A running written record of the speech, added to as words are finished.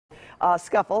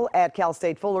Scuffle at Cal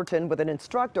State Fullerton with an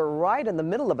instructor right in the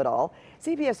middle of it all.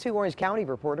 CBS 2 Orange County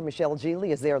reporter Michele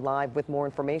Gile is there live with more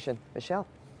information. Michele.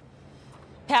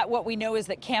 Pat, what we know is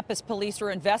that campus police are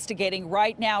investigating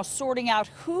right now, sorting out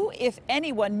who, if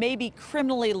anyone, may be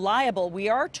criminally liable. We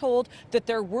are told that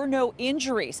there were no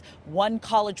injuries. One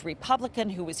college Republican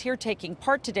who was here taking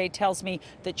part today tells me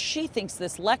that she thinks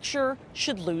this lecturer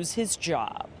should lose his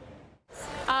job.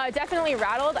 Definitely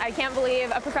rattled. I can't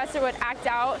believe a professor would act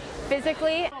out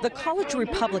physically. The college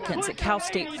Republicans at Cal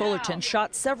State Fullerton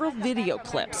shot several video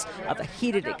clips of a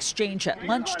heated exchange at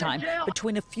lunchtime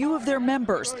between a few of their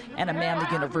members and a man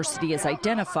the university is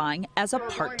identifying as a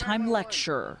part-time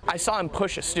lecturer. I saw him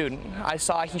push a student.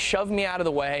 He shoved me out of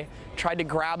the way, tried to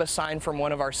grab a sign from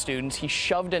one of our students. He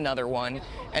shoved another one,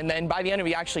 and then by the end of it,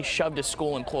 he actually shoved a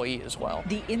school employee as well.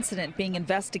 The incident being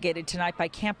investigated tonight by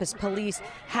campus police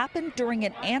happened during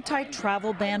an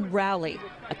anti-travel ban rally.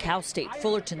 A Cal State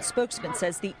Fullerton spokesman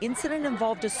says the incident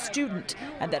involved a student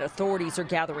and that authorities are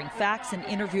gathering facts and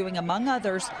interviewing, among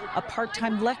others, a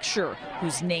part-time lecturer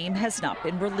whose name has not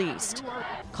been released.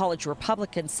 College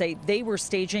Republicans say they were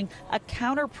staging a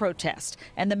counter-protest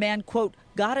and the man, quote,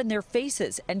 got in their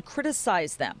faces and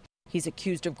criticized them. He's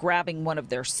accused of grabbing one of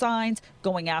their signs,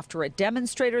 going after a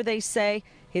demonstrator, they say.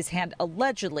 His hand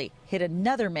allegedly hit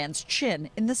another man's chin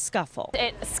in the scuffle.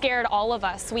 It scared all of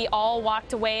us. We all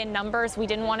walked away in numbers. We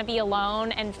didn't want to be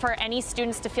alone. And for any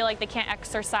students to feel like they can't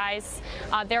exercise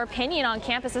their opinion on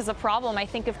campus is a problem. I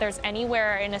think if there's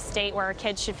anywhere in a state where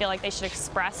kids should feel like they should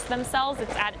express themselves,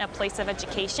 it's at a place of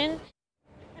education.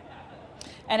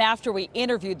 And after we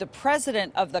interviewed the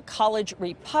president of the college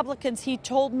Republicans, he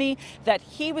told me that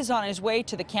he was on his way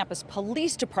to the campus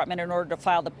police department in order to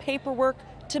file the paperwork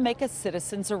to make a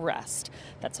citizen's arrest.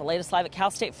 That's the latest live at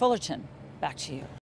Cal State Fullerton. Back to you.